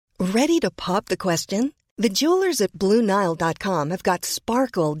Ready to pop the question? The jewelers at BlueNile.com have got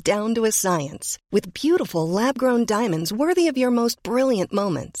sparkle down to a science with beautiful lab-grown diamonds worthy of your most brilliant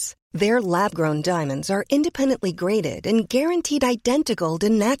moments. Their lab-grown diamonds are independently graded and guaranteed identical to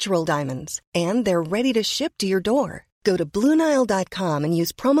natural diamonds, and they're ready to ship to your door. Go to BlueNile.com and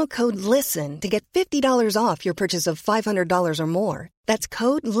use promo code LISTEN to get $50 off your purchase of $500 or more. That's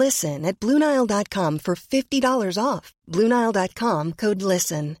code LISTEN at BlueNile.com for $50 off. BlueNile.com, code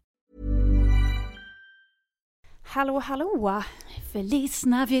LISTEN. Hallå, hallå! Feliz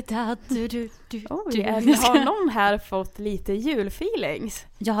Navidad. Har någon här fått lite julfeelings?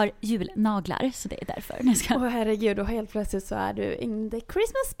 Jag har julnaglar, så det är därför. Åh herregud, och helt plötsligt så är du in the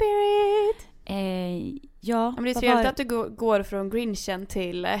Christmas spirit. Ja. Men det är trevligt att du går från Grinchen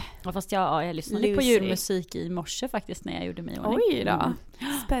till... Ja, fast jag lyssnade Lucy. På julmusik i morse faktiskt när jag gjorde mig ordning. Oj då,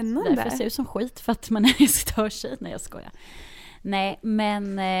 spännande. Därför ser ut som skit, för att man är störsig när jag skojar. Nej,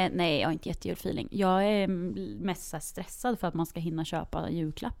 men nej, jag har inte jättejulfeeling. Jag är mest så stressad för att man ska hinna köpa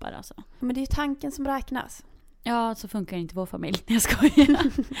julklappar. Alltså. Men det är ju tanken som räknas. Ja, så funkar inte vår familj. Jag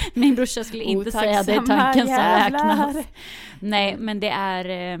skojar. Min brorsa skulle inte säga att det är tanken som räknas. Nej, men det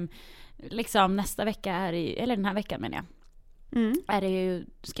är liksom nästa vecka eller den här veckan menar jag. Är det ju,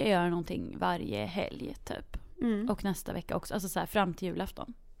 ska jag göra någonting varje helg typ. Och nästa vecka också, alltså så här, fram till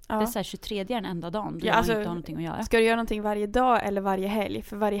julafton. Ja. Det är så här 23 den enda dagen då jag inte har någonting att göra. Ska du göra någonting varje dag eller varje helg?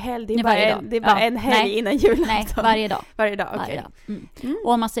 För varje helg, det är Nej, bara en helg innan julafton. Nej, varje dag. Varje dag, okej. Varje dag.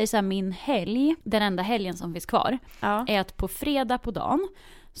 Och om man säger så här, min helg, den enda helgen som finns kvar, är att på fredag på dagen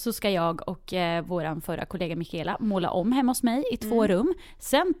så ska jag och våran förra kollega Michaela måla om hemma hos mig i 2 rum.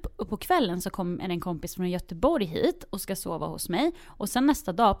 Sen på kvällen så kommer en kompis från Göteborg hit och ska sova hos mig. Och sen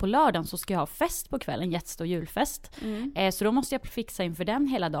nästa dag på lördagen så ska jag ha fest på kvällen, jättestor julfest. Så då måste jag fixa inför den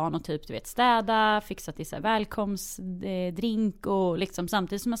hela dagen och typ, du vet, städa, fixa till så här välkomstdrink och liksom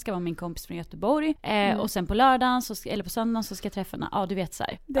samtidigt som jag ska vara min kompis från Göteborg. Och sen på lördagen eller på söndagen så ska jag träffa du vet så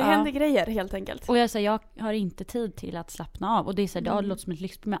här. Det händer grejer helt enkelt. Och jag har inte tid till att slappna av. Och det är så här, det låter som ett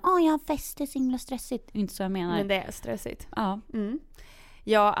lyx. Men jag har fest, det är så himla stressigt. Inte så jag menar. Men det är stressigt. Ja.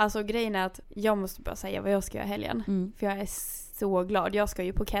 Ja, alltså grejen är att jag måste bara säga vad jag ska göra helgen. För jag är så glad. Jag ska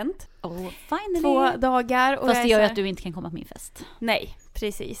ju på Kent. Finally. 2 dagar. Och fast det gör ju att du inte kan komma på min fest. Nej,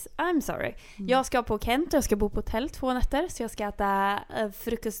 precis. I'm sorry. Jag ska på Kent och jag ska bo på hotell 2 nätter. Så jag ska äta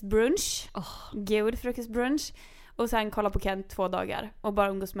frukostbrunch. God frukostbrunch. Och sen kolla på Kent 2 dagar. Och bara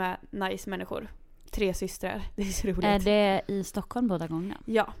umgås med nice människor. 3 systrar. Det är så roligt. Är det i Stockholm båda gångerna?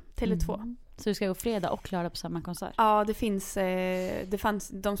 Ja, Tele2. Så du ska gå fredag och lördag på samma konsert? Ja, det fanns,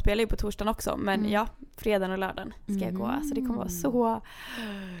 de spelar ju på torsdagen också. Men ja, fredagen och lördagen ska jag gå. Så det kommer vara så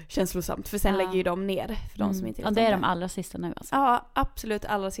känslosamt. För sen lägger ju de ner. För de som inte vet det är de allra sista nu alltså. Ja, absolut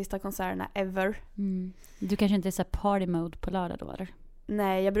allra sista konserterna ever. Du kanske inte är så party mode på lördag då, eller?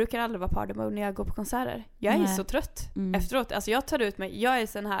 Nej, jag brukar aldrig vara party mode när jag går på konserter. Jag är så trött efteråt. Alltså jag tar ut mig. Jag är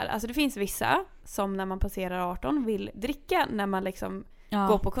sån här. Alltså det finns vissa som när man passerar 18 vill dricka när man liksom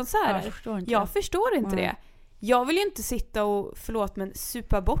går på konserter. Jag förstår inte det. Jag vill ju inte sitta och, förlåt men,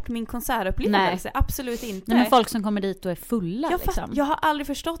 supa bort min konsertupplevelse. Nej. Absolut inte. Nej, men folk som kommer dit och är fulla liksom. Jag har aldrig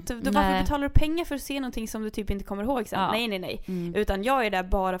förstått det. Varför betalar du pengar för att se någonting som du typ inte kommer ihåg sen? Nej. Utan jag är där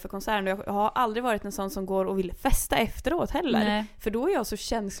bara för konserten. Jag har aldrig varit en sån som går och vill festa efteråt heller. Nej. För då är jag så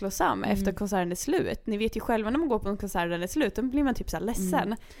känslosam efter konserten är slut. Ni vet ju själva när man går på en konsert där den är slut, då blir man typ så här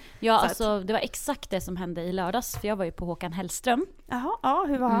ledsen. Ja, så alltså det var exakt det som hände i lördags. För jag var ju på Håkan Hellström. Jaha, ja,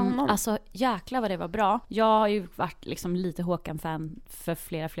 hur var han? Alltså jäklar vad det var bra. Jag har ju varit liksom lite Håkan-fan för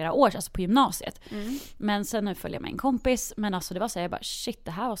flera år, alltså på gymnasiet. Men sen nu följer jag med en kompis. Men alltså det var så här, jag bara shit,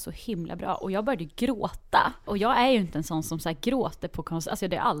 det här var så himla bra. Och jag började gråta. Och jag är ju inte en sån som så här gråter på konsert. Alltså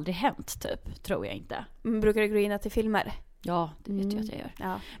det har aldrig hänt typ, tror jag inte. Brukar du gå in till filmer? Ja, det vet jag att jag gör.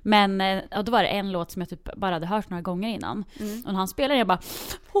 Ja. Men då var det en låt som jag typ bara hade hört några gånger innan. Och när han spelade jag bara,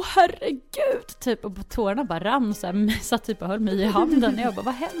 åh herregud! Typ, och på tårarna bara rann så här, satt typ och höll mig i handen. Och jag bara,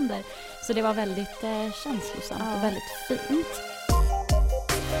 vad händer? Så det var väldigt känslosamt och väldigt fint.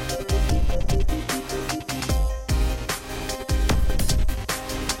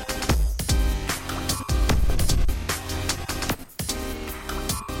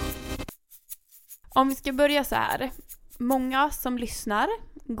 Om vi ska börja så här. Många som lyssnar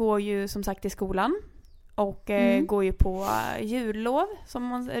går ju som sagt i skolan och går ju på jullov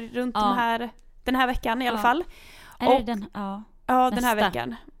som runt den här veckan i alla fall. Är det den? Ja, den här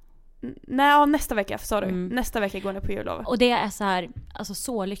veckan. Nej, nästa vecka, sorry. Nästa vecka går ni på jullov. Och det är så här, alltså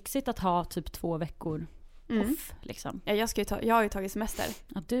så lyxigt att ha typ 2 veckor off liksom. Ja, jag har ju tagit semester.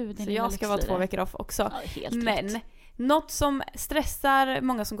 Ja, så jag ska vara 2 veckor off också. Ja, men något som stressar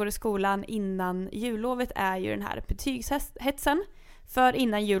många som går i skolan innan jullovet är ju den här betygshetsen. För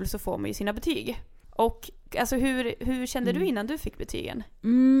innan jul så får man ju sina betyg. Och alltså hur kände du innan du fick betygen?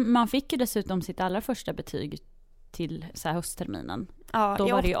 Man fick ju dessutom sitt allra första betyg till så här höstterminen. Ja, då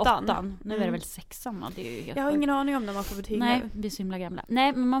var det ju 8. Nu är det väl 6. Det är ju helt jag har ingen aning om när man får betyg. Nej, vi är så himla gamla.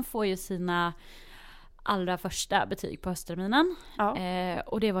 Nej, men man får ju sina allra första betyg på höstterminen. Ja.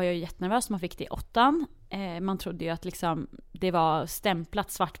 Och det var jag jättenervös. Man fick det i 8. Man trodde ju att liksom, det var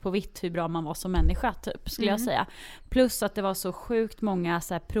stämplat svart på vitt hur bra man var som människa typ, skulle jag säga. Plus att det var så sjukt många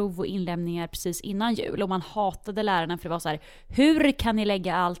så här, prov och inlämningar precis innan jul. Och man hatade lärarna för det var så här, hur kan ni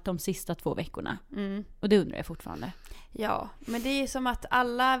lägga allt de sista 2 veckorna? Och det undrar jag fortfarande. Ja, men det är som att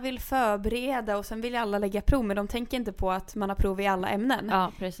alla vill förbereda och sen vill alla lägga prov, men de tänker inte på att man har prov i alla ämnen.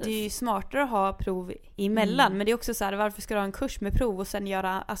 Ja, precis. Det är ju smartare att ha prov emellan, men det är också så här, varför ska du ha en kurs med prov och sen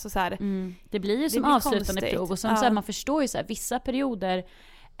göra, alltså så här, det blir ju som avslutande prov och sen så här, man förstår ju så här, vissa perioder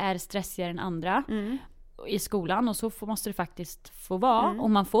är stressigare än andra i skolan och så måste det faktiskt få vara och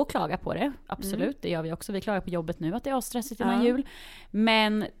man får klaga på det, absolut, det gör vi också, vi klagar på jobbet nu att det är stressigt innan jul,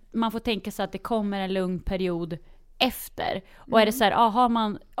 men man får tänka sig att det kommer en lugn period efter. Och är det så här, har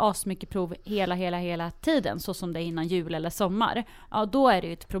man asmycket prov hela tiden så som det är innan jul eller sommar, ja då är det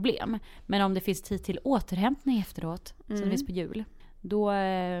ju ett problem. Men om det finns tid till återhämtning efteråt, så det finns på jul, då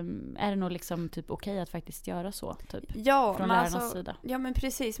är det nog liksom typ okej att faktiskt göra så typ, ja, från lärarnas sida. Ja men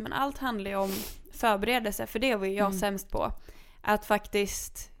precis, men allt handlar ju om förberedelse, för det var ju jag sämst på. Att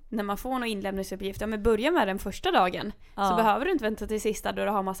faktiskt när man får någon inlämningsuppgift, men börja med den första dagen, så behöver du inte vänta till sista då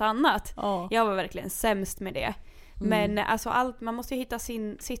du har massa annat. Jag var verkligen sämst med det. Men alltså man måste ju hitta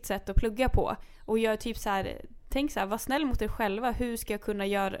sitt sätt att plugga på. Och jag typ så här, tänk så här, var snäll mot er själva. Hur ska jag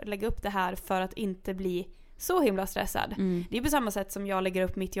kunna lägga upp det här för att inte bli så himla stressad? Det är på samma sätt som jag lägger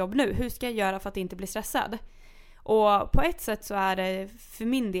upp mitt jobb nu. Hur ska jag göra för att inte bli stressad? Och på ett sätt så är det för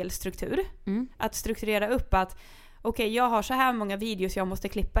min del struktur. Att strukturera upp att okej, jag har så här många videos jag måste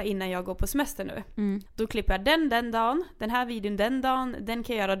klippa innan jag går på semester nu. Då klipper jag den dagen, den här videon den dagen, den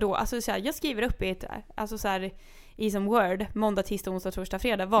kan jag göra då. Alltså så här, jag skriver upp i alltså så här, i som Word, måndag, tisdag, onsdag, torsdag,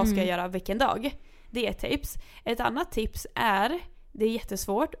 fredag. Vad ska jag göra vilken dag? Det är ett tips. Ett annat tips är, det är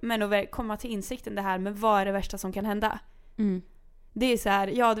jättesvårt, men att komma till insikten det här med vad är det värsta som kan hända. Det är så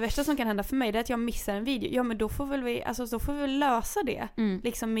här, det värsta som kan hända för mig är att jag missar en video. Ja, men då får vi lösa det.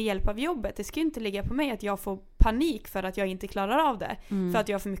 Liksom med hjälp av jobbet. Det ska ju inte ligga på mig att jag får panik för att jag inte klarar av det. För att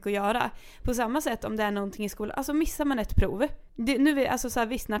jag har för mycket att göra. På samma sätt om det är någonting i skolan. Alltså missar man ett prov. Alltså så här,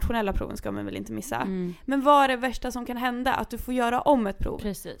 visst, nationella proven ska man väl inte missa. Men vad är det värsta som kan hända? Att du får göra om ett prov.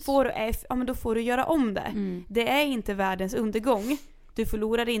 Precis. Får du F, men då får du göra om det. Det är inte världens undergång. Du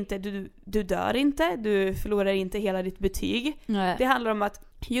förlorar inte, du dör inte, du förlorar inte hela ditt betyg. Nej. Det handlar om att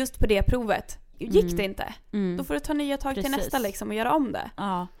just på det provet gick det inte. Då får du ta nya tag till nästa liksom och göra om det.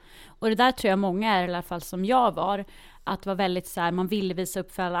 Ja. Och det där tror jag många är, i alla fall som jag var, att vara väldigt så här, man ville visa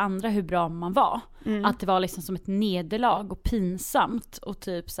upp för alla andra hur bra man var. Att det var liksom som ett nederlag och pinsamt och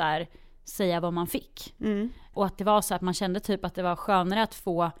typ så här säga vad man fick. Och att det var så att man kände typ att det var skönare att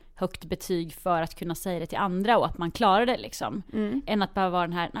få högt betyg för att kunna säga det till andra och att man klarade det liksom. Än att bara vara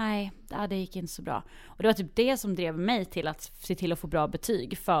den här, nej, det gick inte så bra. Och det var typ det som drev mig till att se till att få bra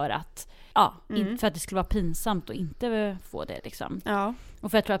betyg för att för att det skulle vara pinsamt och inte få det liksom. Ja.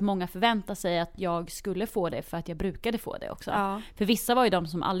 Och för jag tror att många förväntar sig att jag skulle få det för att jag brukade få det också. Ja. För vissa var ju de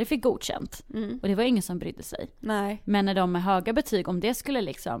som aldrig fick godkänt. Och det var ingen som brydde sig. Nej. Men när de med höga betyg, om det skulle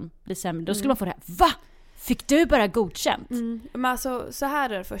liksom bli sämre, då skulle man få det här, va? Fick du bara godkänt? Men alltså, så här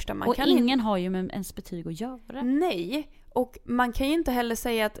är det första. Och ingen har ju med ens betyg att göra. Nej, och man kan ju inte heller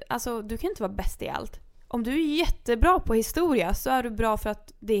säga att alltså, du kan inte vara bäst i allt. Om du är jättebra på historia så är du bra för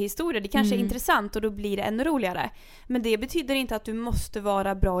att det är historia. Det kanske är intressant och då blir det ännu roligare. Men det betyder inte att du måste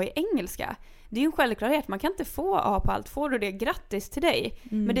vara bra i engelska. Det är ju en självklarhet. Man kan inte få A på allt. Får du det, grattis till dig.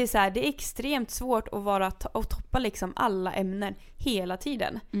 Men det är så här, det är extremt svårt att vara och toppa liksom alla ämnen hela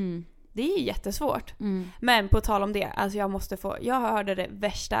tiden. Det är jättesvårt. Men på tal om det, alltså jag hörde det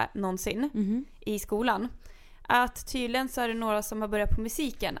värsta någonsin i skolan. Att tydligen så är det några som har börjat på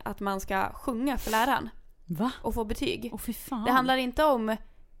musiken att man ska sjunga för läraren. Va? Och få betyg. Åh, fy fan. Det handlar inte om,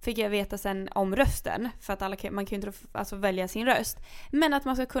 fick jag veta sen, om rösten. För att man kan ju inte alltså välja sin röst. Men att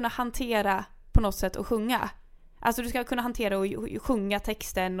man ska kunna hantera på något sätt och sjunga. Alltså du ska kunna hantera och sjunga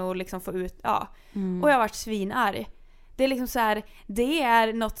texten och liksom få ut, Och jag har varit svinarg. Det är liksom så här, det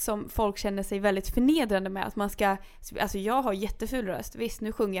är något som folk känner sig väldigt förnedrande med, att man ska, alltså jag har jätteful röst, visst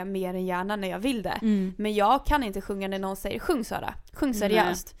nu sjunger jag mer än gärna när jag vill det, men jag kan inte sjunga när någon säger sjung Sara, sjung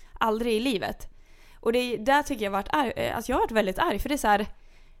seriöst, aldrig i livet. Och det där tycker jag jag har varit väldigt arg, för det är så här,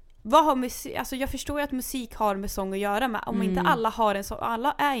 vad har musik, alltså jag förstår ju att musik har med sång att göra, men om inte alla har en sång,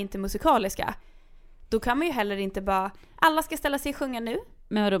 alla är inte musikaliska, Då kan man ju heller inte bara, alla ska ställa sig och sjunga nu.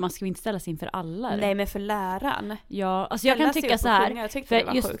 Men vadå, man ska inte ställa sig inför alla? Nej, men för läraren. Ja, alltså jag kan tycka så här.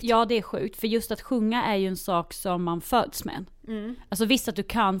 För just, ja, det är sjukt. För just att sjunga är ju en sak som man föds med. Alltså visst att du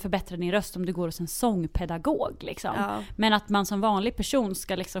kan förbättra din röst om du går hos en sångpedagog liksom. Ja. Men att man som vanlig person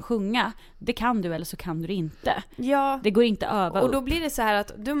ska liksom sjunga, det kan du eller så kan du det inte. Ja. Det går inte över. Och då blir det så här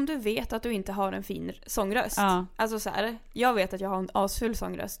att du vet att du inte har en fin sångröst. Ja. Alltså så här, jag vet att jag har en asfull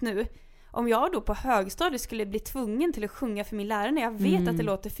sångröst nu. Om jag då på högstadiet skulle bli tvungen till att sjunga för min lärare när jag vet att det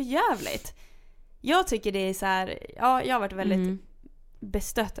låter för jävligt. Jag tycker det är så här, ja, jag har varit väldigt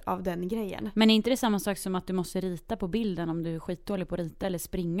bestött av den grejen. Men är inte det samma sak som att du måste rita på bilden om du är skitdålig på att rita eller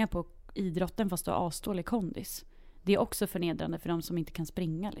springa på idrotten fast du har asdålig kondis? Det är också förnedrande för de som inte kan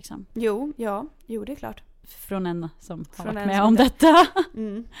springa liksom. Jo, det är klart. Från en som har varit med om detta.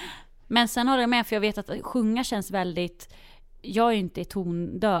 Men sen har jag med, för jag vet att sjunga känns väldigt... Jag är ju inte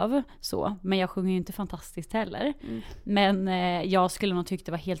tondöv så, men jag sjunger ju inte fantastiskt heller. Men jag skulle nog tycka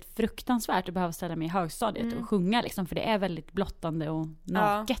det var helt fruktansvärt att behöva ställa mig i högstadiet och sjunga liksom, för det är väldigt blottande och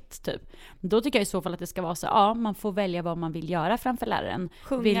naket typ. Då tycker jag i så fall att det ska vara så, ja, man får välja vad man vill göra framför läraren.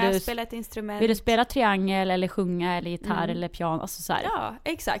 Sjunga, spela ett instrument. Vill du spela triangel eller sjunga eller gitarr eller piano, alltså så här. Ja,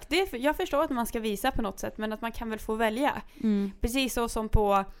 exakt. Jag förstår att man ska visa på något sätt, men att man kan väl få välja. Precis så som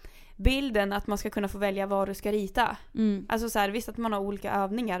på bilden, att man ska kunna få välja vad du ska rita. Alltså så här, visst att man har olika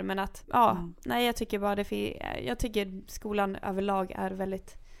övningar, men att nej, jag tycker bara jag tycker skolan överlag är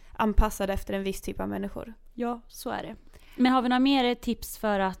väldigt anpassad efter en viss typ av människor. Ja, så är det. Men har vi några mer tips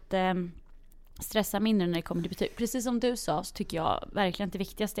för att stressa mindre när det kommer till betyg? Precis som du sa, så tycker jag verkligen att det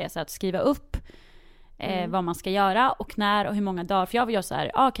viktigaste är så att skriva upp vad man ska göra och när och hur många dagar. För jag vill göra så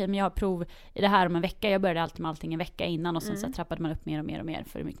här, okej, men jag har prov i det här om en vecka. Jag började alltid med allting en vecka innan och sen så trappade man upp mer och mer och mer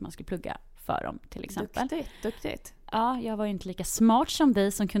för hur mycket man skulle plugga för dem till exempel. Duktigt. Ja, jag var ju inte lika smart som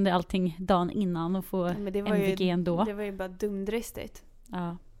dig som kunde allting dagen innan och få MVG ändå. Det var ju bara dumdristigt.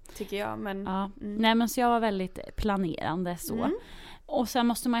 Ja. Tycker jag, men... Ja. Nej, men så jag var väldigt planerande så. Och sen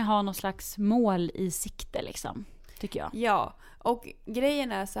måste man ju ha någon slags mål i sikte liksom, tycker jag. Ja, och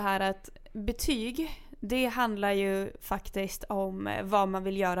grejen är så här att betyg, det handlar ju faktiskt om vad man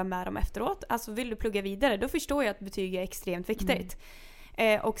vill göra med dem efteråt. Alltså vill du plugga vidare, då förstår jag att betyg är extremt viktigt.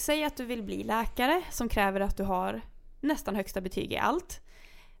 Och säg att du vill bli läkare som kräver att du har nästan högsta betyg i allt.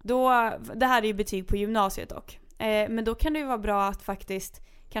 Det här är ju betyg på gymnasiet dock. Men då kan det ju vara bra att faktiskt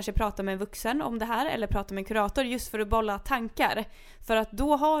kanske prata med en vuxen om det här eller prata med en kurator just för att bolla tankar. För att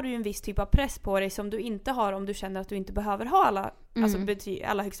då har du en viss typ av press på dig som du inte har om du känner att du inte behöver ha alla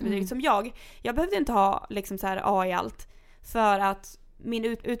högsta betyg som jag. Jag behövde inte ha liksom så här A i allt för att min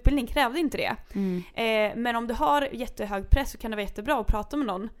utbildning krävde inte det. Men om du har jättehög press så kan det vara jättebra att prata med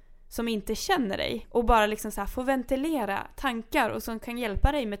någon som inte känner dig och bara liksom så här få ventilera tankar och som kan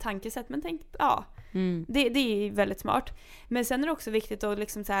hjälpa dig med tankesätt. Men tänk, det är väldigt smart. Men sen är det också viktigt att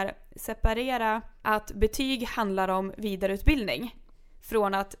liksom så här separera att betyg handlar om vidareutbildning.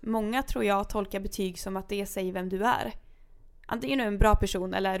 Från att många, tror jag, tolkar betyg som att det säger vem du är. Antingen är du en bra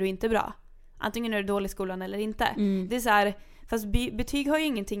person eller är du inte bra. Antingen är du dålig i skolan eller inte. Det är så här, fast betyg har ju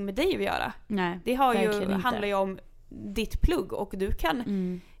ingenting med dig att göra. Nej, det handlar ju om ditt plugg och du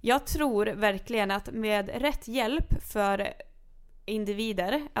kan... Jag tror verkligen att med rätt hjälp för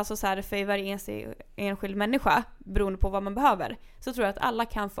individer, alltså så här för varje enskild människa, beroende på vad man behöver, så tror jag att alla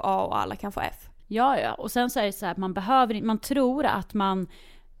kan få A och alla kan få F. Ja, och sen så är det så här att man tror att man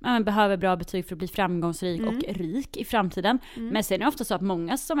behöver bra betyg för att bli framgångsrik och rik i framtiden. Men sen är det ofta så att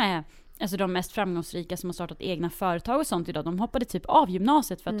många som är alltså de mest framgångsrika som har startat egna företag och sånt idag, de hoppade typ av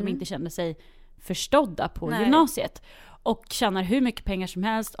gymnasiet för att de inte kände sig förstådda på gymnasiet. Och tjänar hur mycket pengar som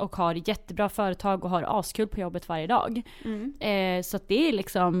helst och har jättebra företag och har askul på jobbet varje dag. Så att det är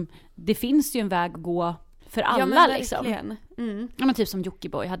liksom, det finns ju en väg att gå för alla liksom. Ja, men typ som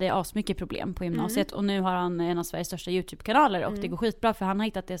Jockiboi hade asmycket problem på gymnasiet och nu har han en av Sveriges största YouTube-kanaler och det går skitbra för han har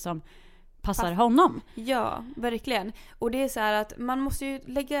hittat det som passar honom. Ja, verkligen. Och det är så här att man måste ju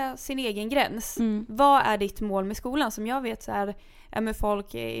lägga sin egen gräns. Vad är ditt mål med skolan? Som jag vet så här med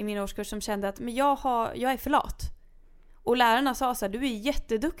folk i min årskurs som kände att men jag är för lat. Och lärarna sa så här, du är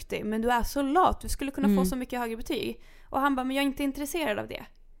jätteduktig men du är så lat, du skulle kunna få så mycket högre betyg. Och han bara, men jag är inte intresserad av det.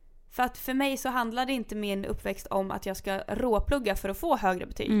 För att för mig så handlar det inte min uppväxt om att jag ska råplugga för att få högre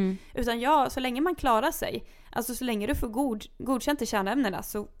betyg. Utan så länge man klarar sig, alltså så länge du får godkänt i kärnämnena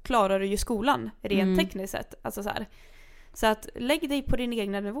så klarar du ju skolan rent tekniskt sett. Alltså så att lägg dig på din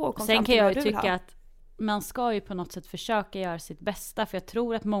egna nivå och kom fram till vad du vill ha. Sen kan jag tycka att man ska ju på något sätt försöka göra sitt bästa, för jag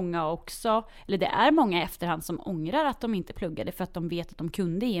tror att många också, eller det är många i efterhand som ångrar att de inte pluggade för att de vet att de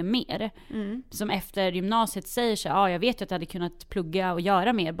kunde ge mer. Som efter gymnasiet säger sig, jag vet ju att jag hade kunnat plugga och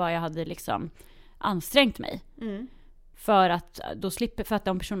göra mer bara jag hade liksom ansträngt mig. För att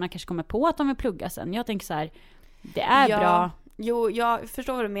de personerna kanske kommer på att de vill plugga sen. Jag tänker så här, det är bra. Jo, jag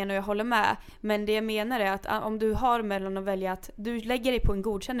förstår vad du menar och jag håller med. Men det jag menar är att om du har mellan att välja att du lägger dig på en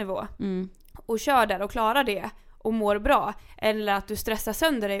godkänd nivå och kör där och klarar det och mår bra, eller att du stressar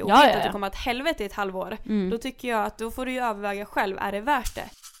sönder dig och vet att du kommer att helvete i ett halvår, då tycker jag att då får du ju överväga själv, är det värt det?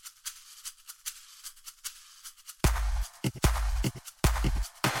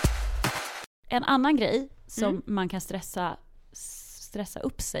 En annan grej som man kan stressa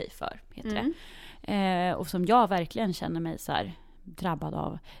upp sig för, heter det. Och som jag verkligen känner mig så här drabbad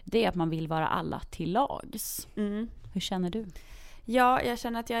av, det är att man vill vara alla till lags. Hur känner du? Ja, jag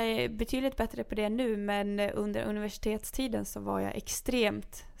känner att jag är betydligt bättre på det nu, men under universitetstiden så var jag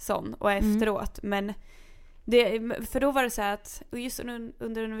extremt sån och efteråt. Men för då var det så här att just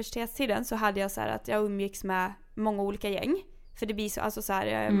under universitetstiden så hade jag så här att jag umgicks med många olika gäng. För det blir så, alltså så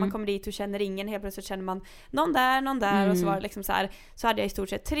här, man kommer dit och känner ingen, helt plötsligt känner man någon där och så var det liksom så här, så hade jag i stort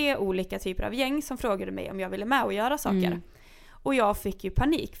sett 3 olika typer av gäng som frågade mig om jag ville med och göra saker. Och jag fick ju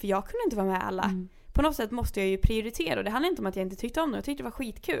panik, för jag kunde inte vara med alla. På något sätt måste jag ju prioritera, och det handlar inte om att jag inte tyckte om det, jag tyckte det var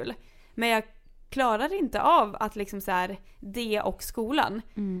skitkul. Men jag klarade inte av att liksom så här, det och skolan.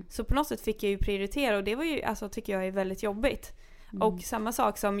 Så på något sätt fick jag ju prioritera, och det var ju, alltså tycker jag är väldigt jobbigt. Och samma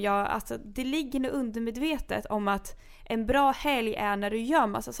sak som alltså det ligger nu undermedvetet om att en bra helg är när du gör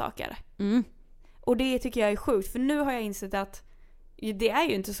massa saker. Och det tycker jag är sjukt, för nu har jag insett att det är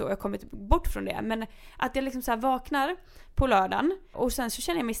ju inte så, jag har kommit bort från det, men att jag liksom så här vaknar på lördagen och sen så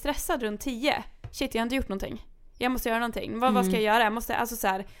känner jag mig stressad runt 10. Shit, jag har inte gjort någonting. Jag måste göra någonting. Vad ska jag göra? Jag måste, alltså så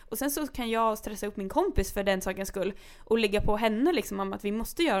här, och sen så kan jag stressa upp min kompis för den sakens skull och ligga på henne liksom om att vi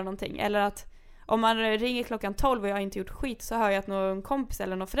måste göra någonting, eller att om man ringer klockan 12 och jag har inte gjort skit, så hör jag att någon kompis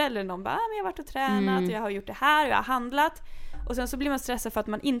eller någon förälder, någon bara, men jag har varit och tränat och jag har gjort det här och jag har handlat, och sen så blir man stressad för att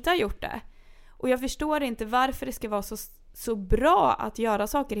man inte har gjort det. Och jag förstår inte varför det ska vara så bra att göra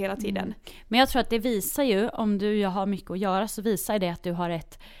saker hela tiden. Men jag tror att det visar ju, om du har mycket att göra, så visar det att du har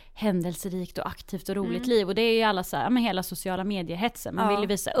ett händelserikt och aktivt och roligt liv. Och det är ju alla så här, men hela sociala mediehetsen. Man vill ju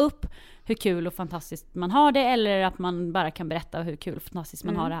visa upp hur kul och fantastiskt man har det, eller att man bara kan berätta hur kul och fantastiskt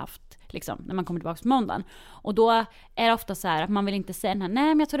man har det haft liksom, när man kommer tillbaka på måndagen. Och då är det ofta så här att man vill inte säga nej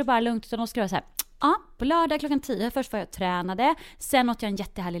men jag tror det bara är lugnt, utan då ska det vara så här, på lördag klockan 10 först var jag tränade, sen åt jag en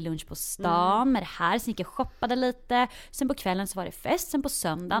jättehärlig lunch på stan med det här, sen gick jag shoppade lite, sen på kvällen så var det fest, sen på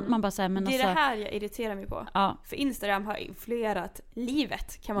söndagen man bara så här, men det är det här jag irriterar mig på. För Instagram har influerat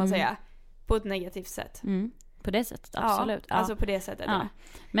livet, kan man säga, på ett negativt sätt. På det sättet, absolut. Ja, alltså på det sättet. Ja.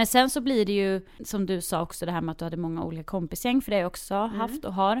 Men sen så blir det ju, som du sa också, det här med att du hade många olika kompisgäng, för det har jag också haft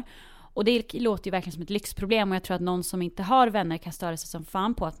och har. Och det låter ju verkligen som ett lyxproblem, och jag tror att någon som inte har vänner kan störa sig som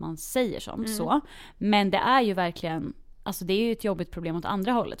fan på att man säger så. Men det är ju verkligen, alltså det är ju ett jobbigt problem åt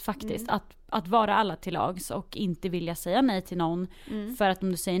andra hållet faktiskt. Att vara alla till lags och inte vilja säga nej till någon. För att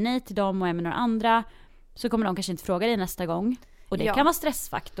om du säger nej till dem och är med några andra, så kommer de kanske inte fråga dig nästa gång. Och det kan vara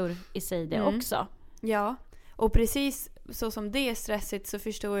stressfaktor i sig det också. Ja, och precis så som det är stressigt, så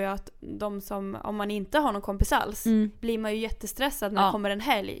förstår jag att om man inte har någon kompis alls, blir man ju jättestressad när det kommer en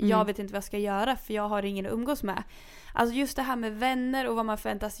helg. Jag vet inte vad jag ska göra, för jag har ingen att umgås med. Alltså just det här med vänner och vad man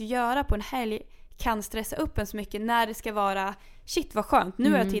förväntas göra på en helg kan stressa upp en så mycket, när det ska vara shit vad skönt,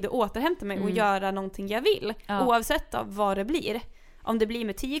 nu har jag tid att återhämta mig och göra någonting jag vill, oavsett av vad det blir. Om det blir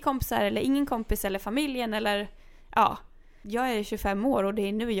med 10 kompisar eller ingen kompis eller familjen eller jag är 25 år och det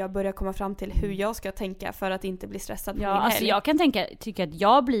är nu jag börjar komma fram till hur jag ska tänka för att inte bli stressad på min helg. Alltså jag kan tycka att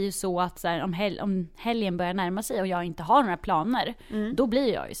jag blir så att så här, om helgen börjar närma sig och jag inte har några planer, då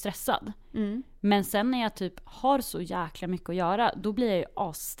blir jag ju stressad. Men sen när jag typ har så jäkla mycket att göra, då blir jag ju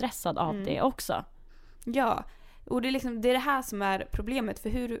asstressad av det också. Ja, och det är liksom, det är det här som är problemet, för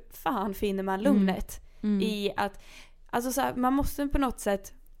hur fan finner man lugnet i att, alltså så här, man måste på något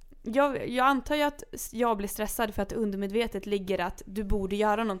sätt, jag antar ju att jag blir stressad för att undermedvetet ligger att du borde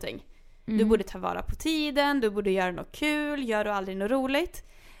göra någonting. Du borde ta vara på tiden, du borde göra något kul, gör du aldrig något roligt.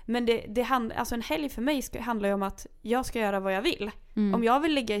 Men alltså en helg för mig handlar ju om att jag ska göra vad jag vill. Om jag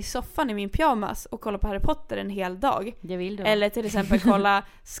vill ligga i soffan i min pyjamas och kolla på Harry Potter en hel dag. Det vill du. Eller till exempel kolla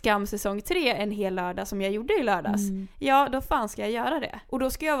Skam säsong 3 en hel lördag som jag gjorde i lördags. Ja, då fan ska jag göra det. Och då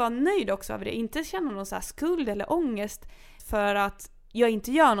ska jag vara nöjd också över det. Inte känna någon så här skuld eller ångest för att jag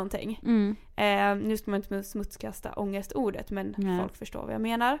inte gör någonting. Nu ska man inte smutskasta ångestordet, men folk förstår vad jag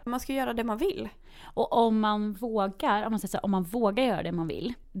menar. Man ska göra det man vill. Och om man vågar göra det man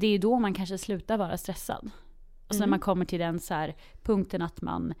vill, det är då man kanske slutar vara stressad. Och så när man kommer till den så här punkten att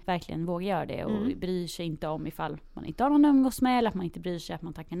man verkligen vågar göra det och bryr sig inte om ifall man inte har någon umgås med, eller att man inte bryr sig att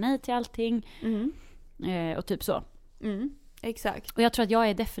man tackar nej till allting. Och typ så. Exakt. Och jag tror att jag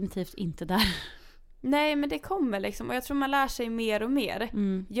är definitivt inte där. Nej, men det kommer liksom. Och jag tror man lär sig mer och mer.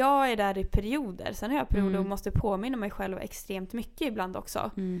 Jag är där i perioder. Sen har jag perioder och måste påminna mig själv extremt mycket ibland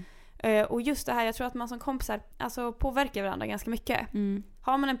också. Och just det här, jag tror att man som kompisar alltså påverkar varandra ganska mycket.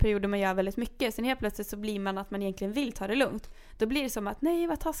 Har man en period där man gör väldigt mycket, sen helt plötsligt så blir man att man egentligen vill ta det lugnt. Då blir det som att, nej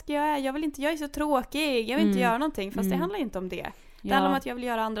vad taskig jag är, jag är så tråkig, jag vill inte göra någonting. Fast det handlar inte om det. Det handlar om att jag vill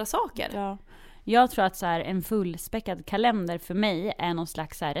göra andra saker. Ja. Jag tror att så här, en fullspäckad kalender för mig är någon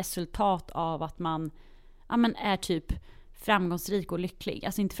slags så här, resultat av att man är typ framgångsrik och lycklig.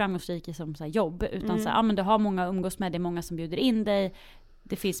 Alltså inte framgångsrik i som så här, jobb, utan så här, men du har många att umgås med, det är många som bjuder in dig.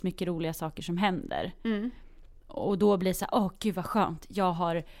 Det finns mycket roliga saker som händer. Och då blir det så här, gud vad skönt. Jag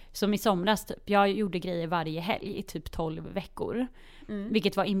har, som i somras typ, jag gjorde grejer varje helg i typ 12 veckor.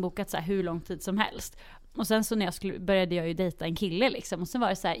 Vilket var inbokat så här hur lång tid som helst. Och sen så när jag började jag ju dejta en kille liksom. Och sen var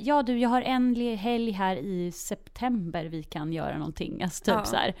det så här, ja du, jag har en helg här i september vi kan göra någonting. Alltså typ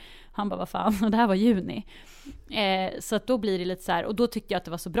så här. Han bara, vad fan, och det här var juni. Så att då blir det lite så här, och då tyckte jag att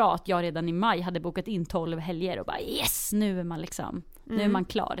det var så bra att jag redan i maj hade bokat in 12 helger och bara, yes, nu är man liksom, nu är man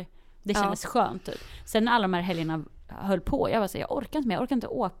klar. Det kändes skönt typ. Sen när alla de här helgerna höll på, jag var så här, jag orkar inte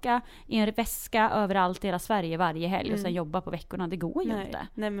åka i en väska överallt i hela Sverige varje helg och sen jobba på veckorna, det går ju inte.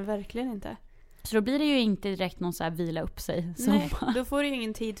 Nej, men verkligen inte. Så då blir det ju inte direkt någon så här vila upp sig. Nej, då får du ju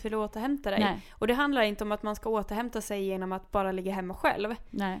ingen tid för att återhämta dig. Nej. Och det handlar inte om att man ska återhämta sig genom att bara ligga hemma själv.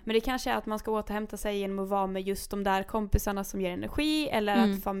 Nej. Men det kanske är att man ska återhämta sig genom att vara med just de där kompisarna som ger energi. Eller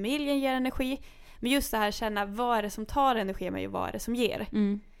att familjen ger energi. Men just det här, känna vad är det som tar energi av mig och vad är det som ger.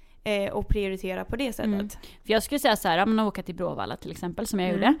 Och prioritera på det sättet. För jag skulle säga så här, om man åker till Bråvalla till exempel som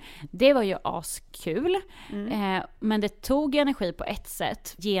jag gjorde. Det var ju askul. Men det tog energi på ett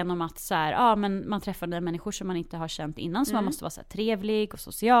sätt genom att så här, men man träffade människor som man inte har känt innan, så man måste vara så här trevlig och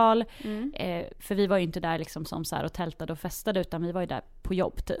social. För vi var ju inte där liksom som så här och tältade och festade, utan vi var ju där på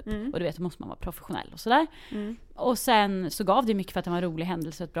jobb typ. Och du vet, då måste man vara professionell och sådär. Och sen så gav det mycket för att det var en rolig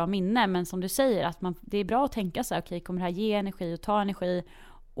händelse och ett bra minne. Men som du säger, att det är bra att tänka så här, okej, kommer det här ge energi och ta energi?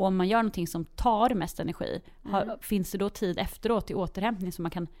 Och om man gör någonting som tar mest energi, finns det då tid efteråt till återhämtning så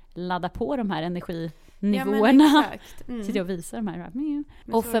man kan ladda på de här energinivåerna? Sitter jag och visar de här.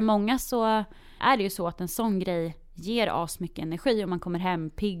 Och för många så är det ju så att en sån grej ger as mycket energi och man kommer hem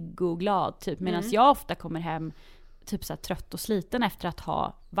pigg och glad typ. Medan jag ofta kommer hem typ så här trött och sliten efter att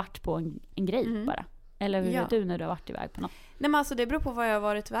ha varit på en grej bara. Eller hur är du när du har varit iväg på något? Nej, men alltså det beror på vad jag har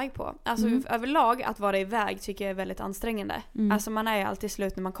varit iväg på. Alltså överlag att vara iväg tycker jag är väldigt ansträngande. Alltså man är ju alltid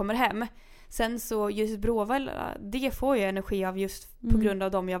slut när man kommer hem. Sen så just Bråvalla, det får jag energi av just på grund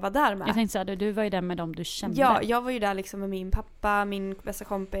av dem jag var där med. Jag tänkte säga, du var ju där med dem du kände. Ja, jag var ju där liksom med min pappa, min bästa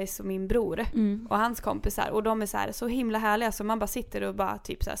kompis och min bror. Och hans kompisar. Och de är så himla härliga, så man bara sitter och bara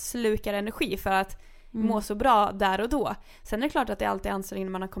typ så här slukar energi för att må så bra där och då. Sen är det klart att det är alltid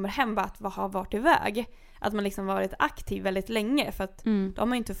ansträngande när man kommer hem att ha varit iväg. Att man liksom varit aktiv väldigt länge, för att då har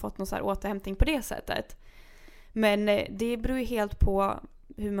man inte fått någon så här återhämtning på det sättet. Men det beror ju helt på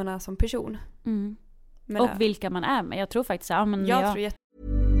hur man är som person. Men, och vilka man är med. Jag tror faktiskt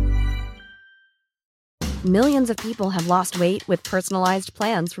Millions of people have lost weight with personalized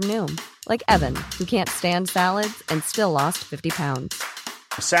plans from Noom. Like Evan, who can't stand salads and still lost 50 pounds.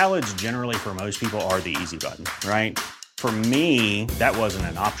 Salads generally for most people are the easy button, right? For me, that wasn't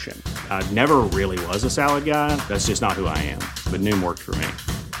an option. I never really was a salad guy. That's just not who I am. But Noom worked for me.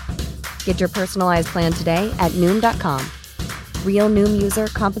 Get your personalized plan today at Noom.com. Real Noom user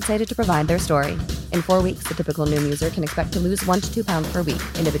compensated to provide their story. In 4 weeks, the typical Noom user can expect to lose 1 to 2 pounds per week.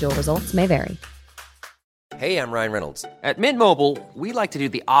 Individual results may vary. Hey, I'm Ryan Reynolds. At Mint Mobile, we like to do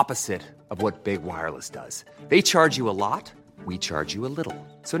the opposite of what Big Wireless does. They charge you a lot. We charge you a little.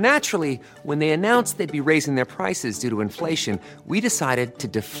 So naturally, when they announced they'd be raising their prices due to inflation, we decided to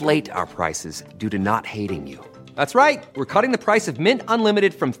deflate our prices due to not hating you. That's right. We're cutting the price of Mint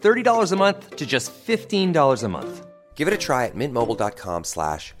Unlimited from $30 a month to just $15 a month. Give it a try at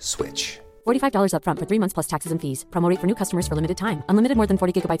mintmobile.com/switch. $45 up front for 3 months plus taxes and fees. Promo rate for new customers for limited time. Unlimited more than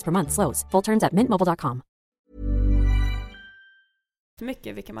 40 gigabytes per month. Slows full terms at mintmobile.com.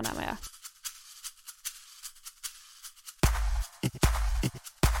 Mycket vilka man är med.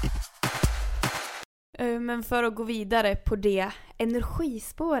 Men för att gå vidare på det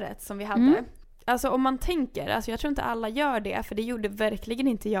energispåret som vi hade. Alltså om man tänker, alltså jag tror inte alla gör det, för det gjorde verkligen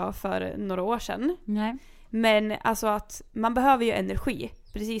inte jag för några år sedan. Nej. Men alltså att man behöver ju energi.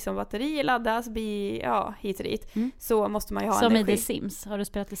 Precis som batterier laddas, hit och dit. Så måste man ju ha som energi. Som i The Sims. Har du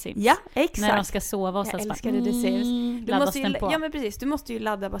spelat The Sims? Ja, exakt. När de ska sova och så jag älskade The Sims. Du måste ju, ja men precis, du måste ju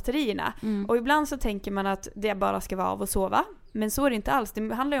ladda batterierna. Och ibland så tänker man att det bara ska vara av och sova. Men så är det inte alls.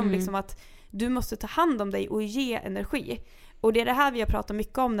 Det handlar ju om liksom att du måste ta hand om dig och ge energi. Och det är det här vi har pratat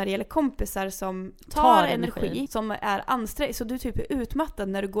mycket om när det gäller kompisar som tar energi, som är ansträngd. Så du typ är utmattad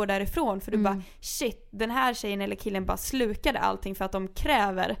när du går därifrån. För du bara, shit, den här tjejen eller killen bara slukade allting för att de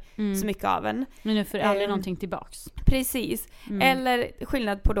kräver så mycket av en. Men nu får aldrig någonting tillbaks. Precis. Eller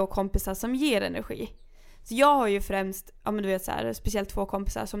skillnad på då kompisar som ger energi. Så jag har ju främst, ja men du vet så här, speciellt 2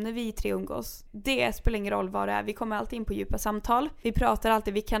 kompisar som när vi 3 umgås. Det spelar ingen roll vad det är. Vi kommer alltid in på djupa samtal. Vi pratar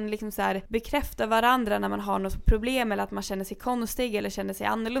alltid, vi kan liksom så här bekräfta varandra när man har något problem eller att man känner sig konstig eller känner sig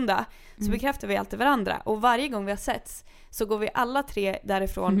annorlunda. Så bekräftar vi alltid varandra. Och varje gång vi har setts så går vi alla 3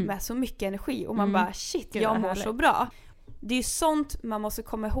 därifrån med så mycket energi. Och man bara, shit, jag mår så bra. Det är ju sånt man måste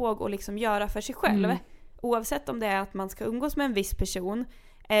komma ihåg och liksom göra för sig själv. Oavsett om det är att man ska umgås med en viss person.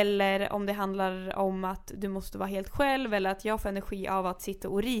 Eller om det handlar om att du måste vara helt själv. Eller att jag får energi av att sitta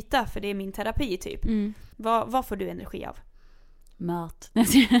och rita. För det är min terapi typ. Vad får du energi av? Mat.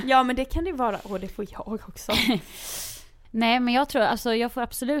 Ja men det kan det vara. Och det får jag också. Nej men jag tror, alltså jag får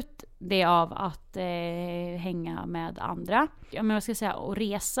absolut det av att hänga med andra. Ja, men vad ska jag säga, och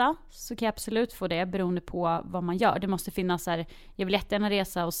resa så kan jag absolut få det beroende på vad man gör. Det måste finnas här, jag vill jättegärna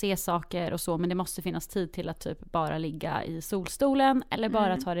resa och se saker och så, men det måste finnas tid till att typ bara ligga i solstolen eller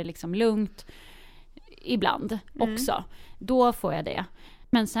bara ta det liksom lugnt ibland också. Då får jag det.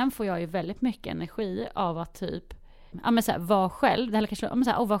 Men sen får jag ju väldigt mycket energi av att typ vara själv, det här kanske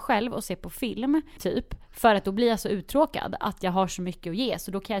att vara själv och se på film typ, för att då blir jag så uttråkad att jag har så mycket att ge,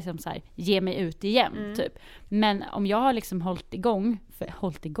 så då kan jag liksom så här, ge mig ut igen typ. Men om jag har liksom hållit igång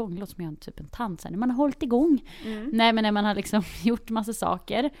låter som jag är typ en tant när man har hållit igång. Nej, men när man har liksom gjort massa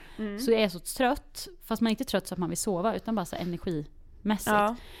saker så är jag så trött, fast man är inte trött så att man vill sova utan bara så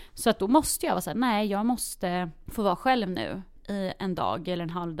energimässigt. Så att då måste jag vara så här, nej, jag måste få vara själv nu i en dag eller en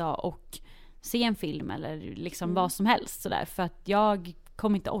halv dag och se en film eller liksom vad som helst sådär, för att jag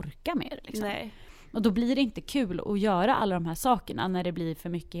kommer inte orka mer liksom. Nej. Och då blir det inte kul att göra alla de här sakerna när det blir för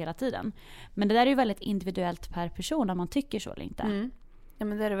mycket hela tiden. Men det där är ju väldigt individuellt per person om man tycker så eller inte. Ja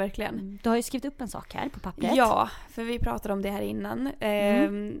men det är det verkligen. Du har ju skrivit upp en sak här på pappret. Ja, för vi pratade om det här innan.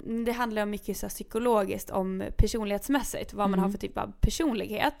 Det handlar mycket så psykologiskt om personlighetsmässigt. Vad man har för typ av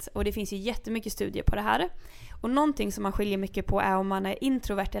personlighet. Och det finns ju jättemycket studier på det här. Och någonting som man skiljer mycket på är om man är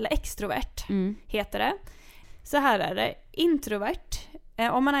introvert eller extrovert. Heter det. Så här är det. Introvert,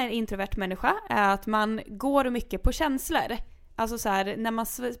 om man är en introvert människa, är att man går mycket på känslor. Alltså så här, när man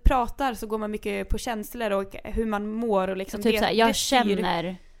pratar så går man mycket på känslor och hur man mår och liksom så typ så här, jag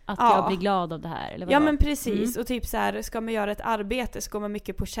känner att jag blir glad av det här eller vad? Ja men precis, och typ så här, ska man göra ett arbete så går man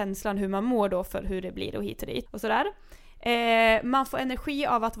mycket på känslan hur man mår då för hur det blir och hit och dit och sådär. Man får energi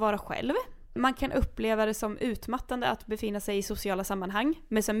av att vara själv. Man kan uppleva det som utmattande att befinna sig i sociala sammanhang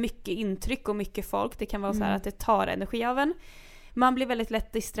med så mycket intryck och mycket folk. Det kan vara så här att det tar energi av en. Man blir väldigt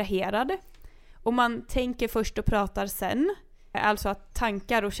lätt distraherad och man tänker först och pratar sen. Alltså att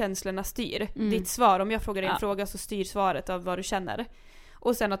tankar och känslorna styr ditt svar. Om jag frågar dig en fråga så styr svaret av vad du känner.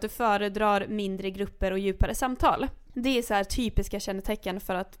 Och sen att du föredrar mindre grupper och djupare samtal. Det är så här typiska kännetecken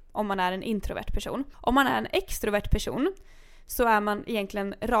för att om man är en introvert person. Om man är en extrovert person så är man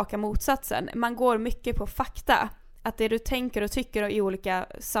egentligen raka motsatsen. Man går mycket på fakta. Att det du tänker och tycker i olika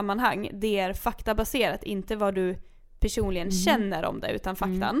sammanhang, det är faktabaserat, inte vad du personligen känner om det utan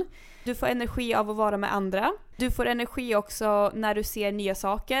faktan. Du får energi av att vara med andra. Du får energi också när du ser nya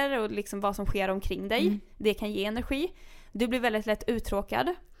saker och liksom vad som sker omkring dig. Det kan ge energi. Du blir väldigt lätt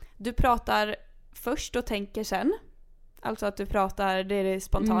uttråkad. Du pratar först och tänker sen. Alltså att du pratar, det är det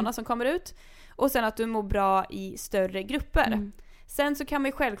spontana som kommer ut. Och sen att du mår bra i större grupper. Sen så kan man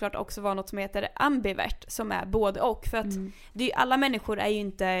ju självklart också vara något som heter ambivert, som är både och. För att det är, alla människor är ju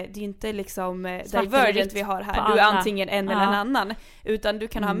inte liksom divergent vi har här. Du är antingen en eller en annan. Utan du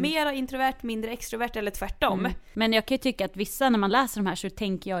kan ha mera introvert, mindre extrovert eller tvärtom. Men jag kan ju tycka att vissa, när man läser de här så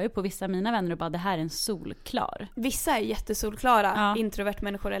tänker jag ju på vissa av mina vänner och bara, det här är en solklar. Vissa är jättesolklara, introvert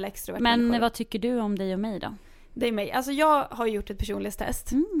människor eller extrovert människor. Men vad tycker du om dig och mig då? Det är mig. Alltså jag har gjort ett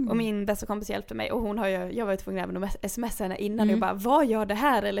personlighetstest och min bästa kompis hjälpte mig och jag var ju tvungen även att smsa henne innan och bara, vad gör det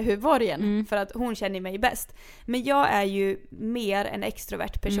här eller hur var det igen? För att hon känner mig bäst. Men jag är ju mer en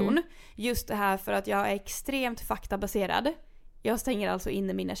extrovert person. Just det här för att jag är extremt faktabaserad. Jag stänger alltså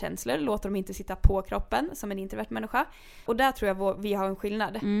in mina känslor, låter dem inte sitta på kroppen som en introvert människa. Och där tror jag vi har en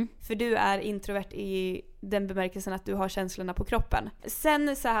skillnad. För du är introvert i den bemärkelsen att du har känslorna på kroppen.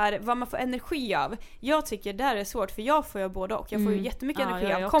 Sen så här, vad man får energi av. Jag tycker det här är svårt, för jag får ju både och. Jag får ju jättemycket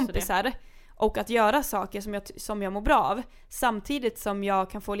energi av kompisar och att göra saker som jag mår bra av. Samtidigt som jag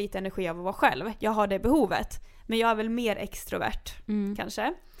kan få lite energi av att vara själv. Jag har det behovet. Men jag är väl mer extrovert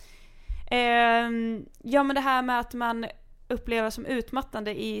kanske. Ja men det här med att man upplever som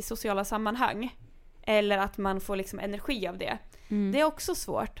utmattande i sociala sammanhang. eller att man får liksom energi av det. Det är också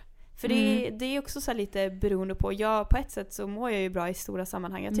svårt. För det är också så lite beroende på. På ett sätt så mår jag ju bra i stora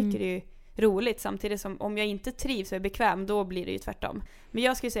sammanhang. Jag tycker det är ju roligt, samtidigt som om jag inte trivs och är bekväm, då blir det ju tvärtom. Men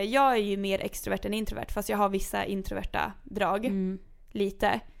jag skulle säga, jag är ju mer extrovert än introvert, fast jag har vissa introverta drag.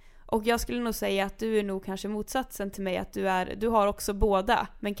 Lite. Och jag skulle nog säga att du är nog kanske motsatsen till mig, att du har också båda,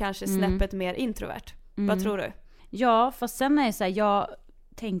 men kanske snäppet mer introvert. Vad tror du? Ja, fast sen är det så här, jag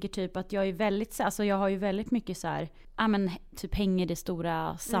tänker typ att jag är väldigt, alltså jag har ju väldigt mycket så här, typ hänger i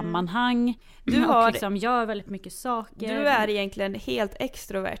stora sammanhang. Du har och liksom gör väldigt mycket saker. Du är egentligen helt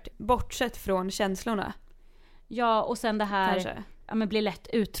extrovert, bortsett från känslorna. Ja, och sen det här blir lätt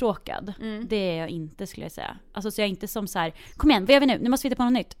uttråkad. Det är jag inte, skulle jag säga. Alltså så jag är inte som så här, kom igen, vad gör vi nu? Nu måste vi hitta på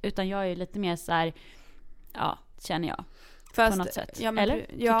något nytt. Utan jag är lite mer så här, känner jag. Fast, på något sätt. Eller?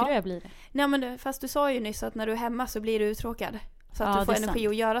 Tycker du jag blir det? Nej, men fast du sa ju nyss att när du är hemma så blir du uttråkad. Så att du får energi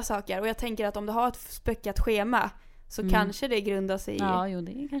att göra saker. Och jag tänker att om du har ett späckat schema så kanske det grundar sig i... Ja, jo,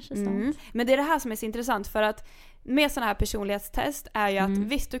 det är kanske sant. Men det är det här som är så intressant, för att med sådana här personlighetstest är ju att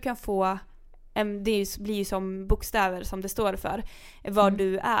visst, du kan få... Det blir ju som bokstäver som det står för vad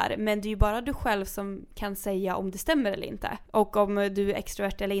du är, men det är ju bara du själv som kan säga om det stämmer eller inte. Och om du är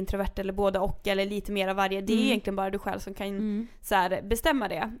extrovert eller introvert eller båda och eller lite mer av varje, det är egentligen bara du själv som kan så här, bestämma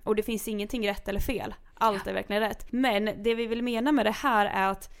det. Och det finns ingenting rätt eller fel. Allt är verkligen rätt. Men det vi vill mena med det här är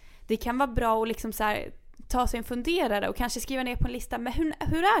att det kan vara bra att liksom så här, ta sig en funderare och kanske skriva ner på en lista, men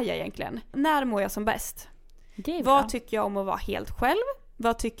hur är jag egentligen? När mår jag som bäst? Vad tycker jag om att vara helt själv?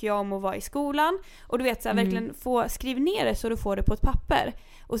 Vad tycker jag om att vara i skolan? Och du vet, så här, verkligen skriv ner det så du får det på ett papper.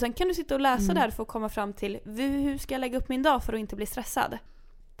 Och sen kan du sitta och läsa där för att komma fram till hur ska jag lägga upp min dag för att inte bli stressad.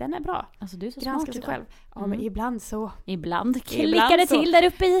 Den är bra. Alltså du är så granska smart sig själv. Ja, men ibland så. Ibland klickar det till där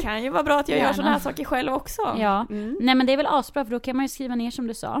uppe i. Kan ju vara bra att jag gör sådana här saker själv också. Ja. Nej, men det är väl asbra, för då kan man ju skriva ner som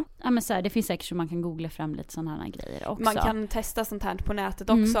du sa. Ja, men så här, det finns säkert så man kan googla fram lite sådana här grejer också. Man kan testa sånt här på nätet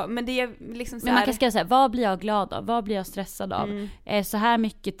också. Men det är liksom så här... Men man kan skriva så här, vad blir jag glad av? Vad blir jag stressad av? Så här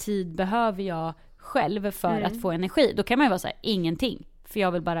mycket tid behöver jag själv för att få energi. Då kan man ju vara så här, ingenting. För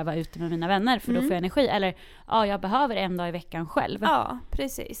jag vill bara vara ute med mina vänner, för då får jag energi. Eller, jag behöver en dag i veckan själv. Ja,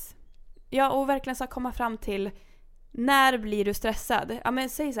 precis. Ja, och verkligen så komma fram till, när blir du stressad? Ja, men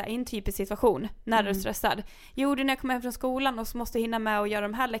säg så här, i en typisk situation, när är du stressad? Jo, det är när jag kommer hem från skolan och så måste jag hinna med och göra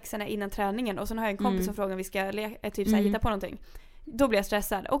de här läxorna innan träningen. Och sen har jag en kompis som frågar om vi ska typ så här, hitta på någonting. Då blir jag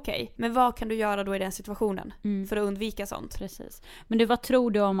stressad. Okej, men vad kan du göra då i den situationen för att undvika sånt? Precis. Men vad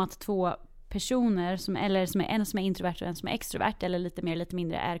tror du om att två personer som är en som är introvert och en som är extrovert, eller lite mer lite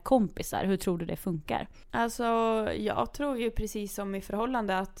mindre, är kompisar? Hur tror du det funkar? Alltså, jag tror ju precis som i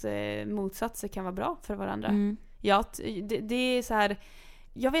förhållande att motsatser kan vara bra för varandra. Ja, det är så här,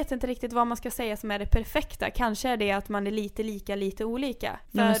 jag vet inte riktigt vad man ska säga som är det perfekta. Kanske är det att man är lite lika, lite olika.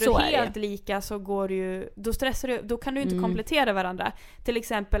 För är du helt lika så går det ju, då stressar du, då kan du inte komplettera varandra. Till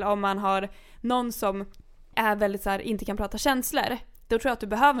exempel om man har någon som är väldigt så här, inte kan prata känslor. Då tror jag att du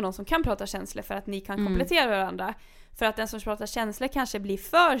behöver någon som kan prata känslor för att ni kan komplettera varandra. För att den som pratar känslor kanske blir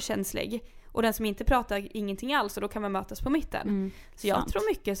för känslig. Och den som inte pratar ingenting alls, och då kan man mötas på mitten. Så jag tror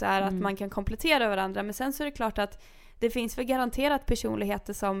mycket så här att man kan komplettera varandra. Men sen så är det klart att det finns för garanterat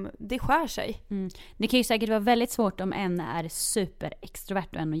personligheter som det skär sig. Det kan ju säkert vara väldigt svårt om en är superextrovert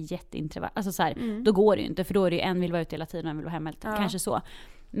och en är jätteintrovert. Alltså så här, då går det ju inte. För då är det ju en vill vara ute hela tiden och en vill vara hemma. Kanske så.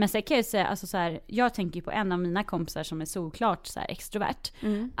 Men sen kan jag säga, alltså så här, jag tänker ju på en av mina kompisar som är såklart så här extrovert.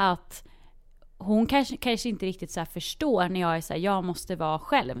 Att hon kanske inte riktigt så här förstår när jag är så här, jag måste vara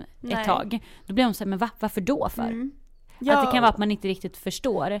själv ett tag. Då blir hon så här, men varför då för? Ja. Att det kan vara att man inte riktigt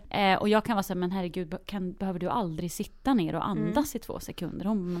förstår. Och jag kan vara så här, men herregud, behöver du aldrig sitta ner och andas i 2 sekunder?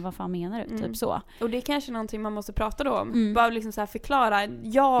 Hon, men vad fan menar du? Typ så. Och det är kanske någonting man måste prata då om. Bara liksom så här förklara,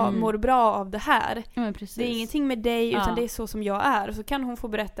 jag mår bra av det här. Ja, det är ingenting med dig, utan det är så som jag är. Så kan hon få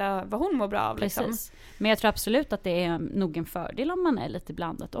berätta vad hon mår bra av. Liksom. Men jag tror absolut att det är nog en fördel om man är lite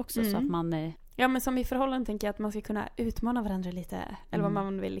blandat också. Så att man... Ja, men som i förhållanden tänker jag att man ska kunna utmana varandra lite. Eller vad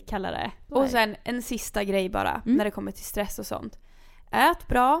man vill kalla det. Och sen en sista grej bara. När det kommer till stress och sånt. Ät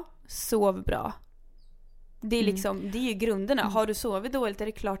bra, sov bra. Det är liksom, det är ju grunderna. Har du sovit dåligt är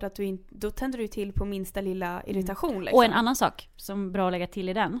det klart att då tänder du till på minsta lilla irritation. Liksom. Och en annan sak som bra att lägga till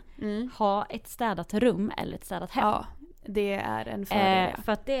i den. Ha ett städat rum eller ett städat hem. Ja. Det är en fördel.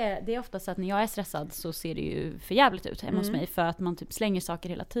 För att det är ofta så att när jag är stressad så ser det ju för jävligt ut hemma hos mig. För att man typ slänger saker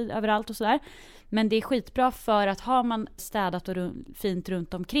hela tiden överallt och sådär. Men det är skitbra för att har man städat och fint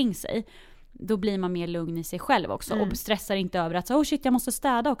runt omkring sig, då blir man mer lugn i sig själv också. Och stressar inte över att oh shit, jag måste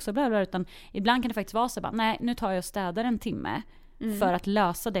städa också. Utan ibland kan det faktiskt vara så bara, nej, nu tar jag och städar en timme för att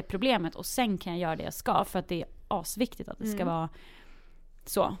lösa det problemet. Och sen kan jag göra det jag ska. För att det är asviktigt att det ska vara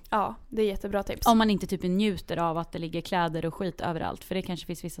Så. Ja, det är jättebra tips. Om man inte typ njuter av att det ligger kläder och skit överallt. För det kanske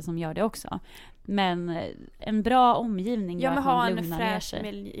finns vissa som gör det också. Men en bra omgivning gör att man lugnar ner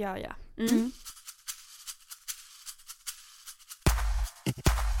sig. Ja.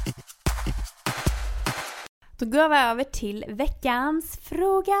 Då går vi över till veckans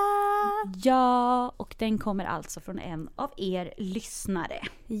fråga. Ja, och den kommer alltså från en av er lyssnare.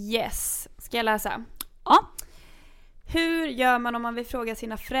 Yes. Ska jag läsa? Ja. Hur gör man om man vill fråga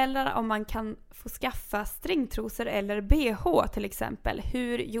sina föräldrar om man kan få skaffa stringtrosor eller BH till exempel?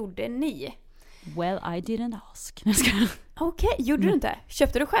 Hur gjorde ni? Well, I didn't ask. Okej, gjorde du inte?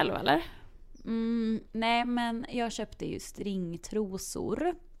 Köpte du själv eller? Nej, men jag köpte ju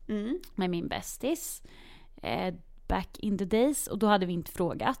stringtrosor med min bästis. Back in the days. Och då hade vi inte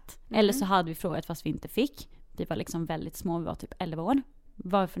frågat. Eller så hade vi frågat fast vi inte fick. Vi var liksom väldigt små, vi var typ 11 år.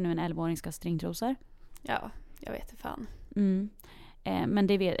 Varför nu en 11-åring ska ha stringtrosor? Ja, jag vet inte fan. Men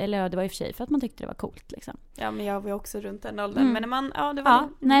det var ju för sig för att man tyckte det var coolt liksom. Ja, men jag var också runt den åldern. Men det var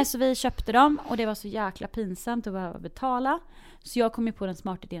nej, så vi köpte dem och det var så jäkla pinsamt att behöva betala. Så jag kom ju på den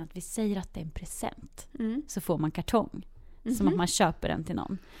smarta idén att vi säger att det är en present. Så får man kartong. Som att man köper den till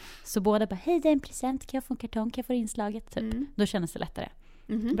någon. Så båda bara, hej det är en present, kan jag få en kartong, kan jag få inslaget? Typ. Då känns det lättare.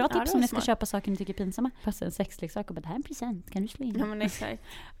 Bra tips om ni ska köpa saker ni tycker är pinsamma. Passa en sexleksak och bara, det här är en present, kan du slå in? Ja, men exakt.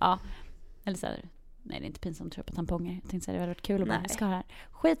 Ja, eller så här, nej det är inte pinsamt att köpa tamponger. Jag tänkte säga det hade varit kul att bara, ska ha det här.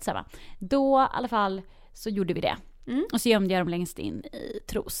 Skitsamma. Då i alla fall så gjorde vi det. Och så gömde jag dem längst in i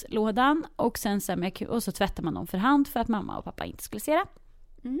troslådan. Och sen och så tvättade man dem för hand för att mamma och pappa inte skulle se det.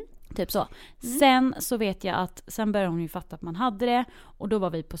 Typ så. Sen så vet jag att sen började hon ju fatta att man hade det. Och då var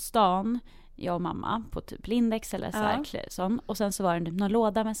vi på stan, jag och mamma, på typ Lindex eller så här, sån. Och sen så var det någon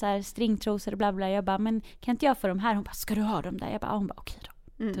låda med så här stringtrosor och bla bla. Jag bara, men kan inte jag få de här? Hon bara, ska du ha dem där? Jag bara, hon bara, okej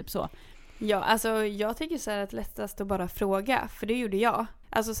då. Typ så. Ja, alltså jag tycker så här att lättast att bara fråga, för det gjorde jag.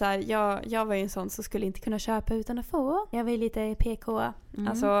 Alltså så här, jag var ju en sån som skulle inte kunna köpa utan att få. Jag var ju lite PK.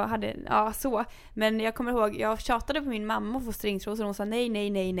 Alltså så. Men jag kommer ihåg, jag tjatade på min mamma att få stringtrosor och hon sa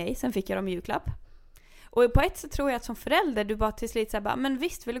nej. Sen fick jag dem i julklapp. Och på ett så tror jag att som förälder du bara till slut säger, men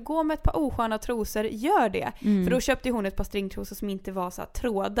visst, vill du gå med ett par osköna trosor, gör det. För då köpte hon ett par stringtrosor som inte var så här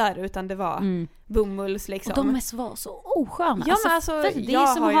trådar utan det var bomulls liksom. Och de var så osköna. Ja, men alltså jag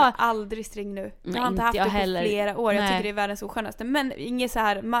har ju aldrig string nu. Jag har inte haft det på flera år. Jag tycker det är världens oskönaste. Men inget så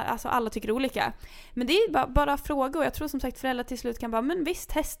här, alltså alla tycker olika. Men det är bara fråga och jag tror som sagt föräldrar till slut kan bara, men visst,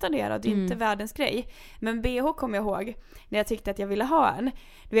 testa det då. Det är inte världens grej. Men BH kommer jag ihåg när jag tyckte att jag ville ha en.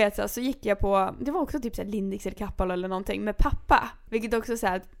 Du vet så gick jag på, det var också typ så här Lindex eller Kappahl eller någonting med pappa. Vilket också så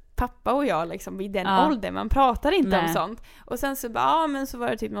här, pappa och jag liksom i den åldern, man pratar inte om sånt. Och sen så men så var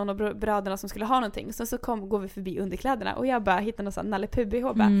det typ någon av bröderna som skulle ha någonting. Sen så går vi förbi underkläderna och jag bara hittade någon sån Nalle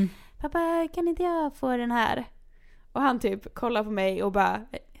Puh-BH bara, pappa, kan inte jag få den här? Och han typ kollar på mig och bara,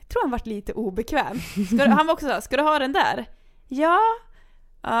 jag tror han varit lite obekväm. Han var också så, ska du ha den där? Ja.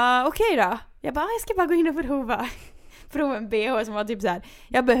 Okej då. Jag bara, jag ska bara gå in och prova en BH som var typ så här.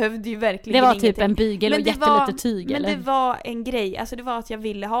 Jag behövde ju verkligen det var ingenting. Typ en bygel och jättelite tyg. Men eller? Det var en grej. Alltså det var att jag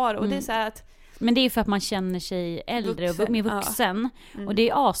ville ha det. Och det är så här att... Men det är för att man känner sig äldre och mer vuxen. Och det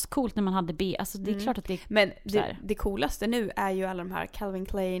är ascoolt när man hade B. Alltså det är klart att det är... Men det coolaste nu är ju alla de här Calvin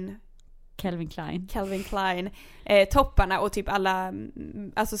Klein topparna och typ alla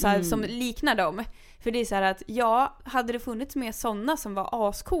alltså så här, som liknar dem. För det är så här att hade det funnits mer sådana som var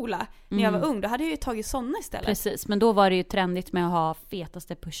ascoola när jag var ung, då hade jag ju tagit sådana istället. Precis, men då var det ju trendigt med att ha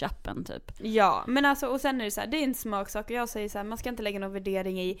fetaste push-upen typ. Ja, men alltså och sen är det så här, det är en smaksak och jag säger så här, man ska inte lägga någon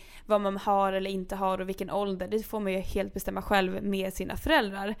värdering i vad man har eller inte har och vilken ålder. Det får man ju helt bestämma själv med sina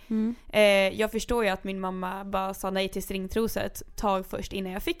föräldrar. Jag förstår ju att min mamma bara sa nej till stringtrosor ett tag först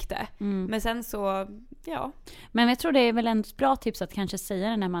innan jag fick det. Men sen så, Men jag tror det är väl en bra tips att kanske säga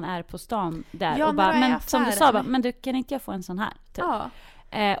det när man är på stan där. Ja, och bara, men som du sa, men du, kan inte jag få en sån här? Typ. Ja.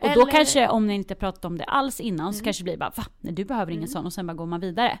 Och då kanske, om ni inte pratat om det alls innan, så kanske det blir bara, va? Nej, du behöver ingen sån, och sen bara går man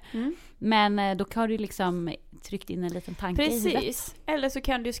vidare. Men då kan du liksom tryckt in en liten tanke i huvudet. Precis. Eller så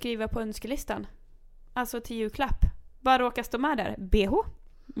kan du skriva på önskelistan. Alltså till julklapp. Bara råkar stå med där. BH.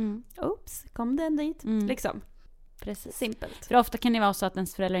 Oops, kom den dit. Liksom. Precis. Simpelt. För ofta kan det vara så att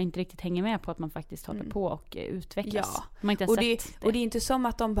ens föräldrar inte riktigt hänger med på att man faktiskt håller på och utvecklas. Ja. Man inte och det är inte som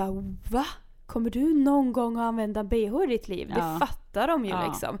att de bara, va? Kommer du någon gång att använda BH i ditt liv? Det fattar de ju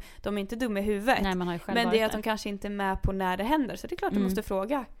liksom. De är inte dumma i huvudet. Nej, man har ju själv men det är att de kanske inte är med på när det händer. Så det är klart du måste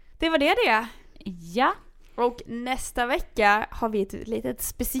fråga. Det var det. Ja. Och nästa vecka har vi ett litet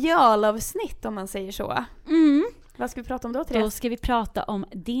specialavsnitt, om man säger så. Vad ska vi prata om då, Therese? Då ska vi prata om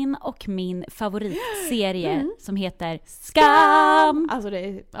din och min favoritserie som heter Skam. Alltså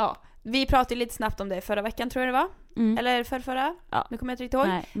vi pratade lite snabbt om det förra veckan, tror jag det var. Eller förra. Ja. Nu kommer jag inte ihåg.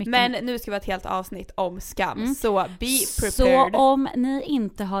 Nej, men nu ska vi ha ett helt avsnitt om Skam. Så be prepared. Så om ni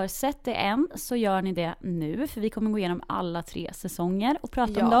inte har sett det än så gör ni det nu. För vi kommer gå igenom alla 3 säsonger och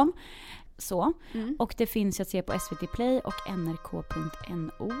prata om dem. Så. Och det finns att se på SVT Play och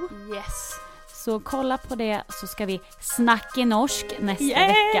nrk.no. Yes. Så kolla på det, så ska vi snacka norsk nästa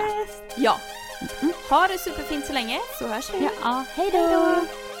vecka. Ja. Ha det superfint så länge, så hörs vi. Ja, hej då!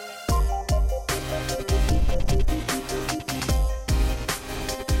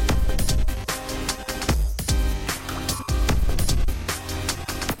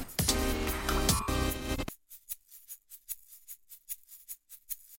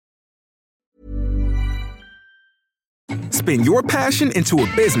 Spin your passion into a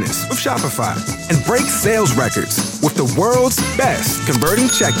business with Shopify and break sales records with the world's best converting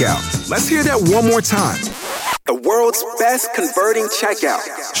checkout. Let's hear that one more time. The world's best converting checkout.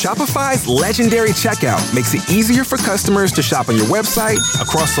 Shopify's legendary checkout makes it easier for customers to shop on your website,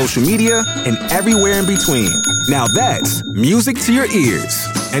 across social media, and everywhere in between. Now that's music to your ears.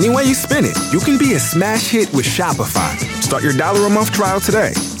 Any way you spin it, you can be a smash hit with Shopify. Start your $1 a month trial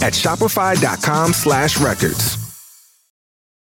today at shopify.com/records.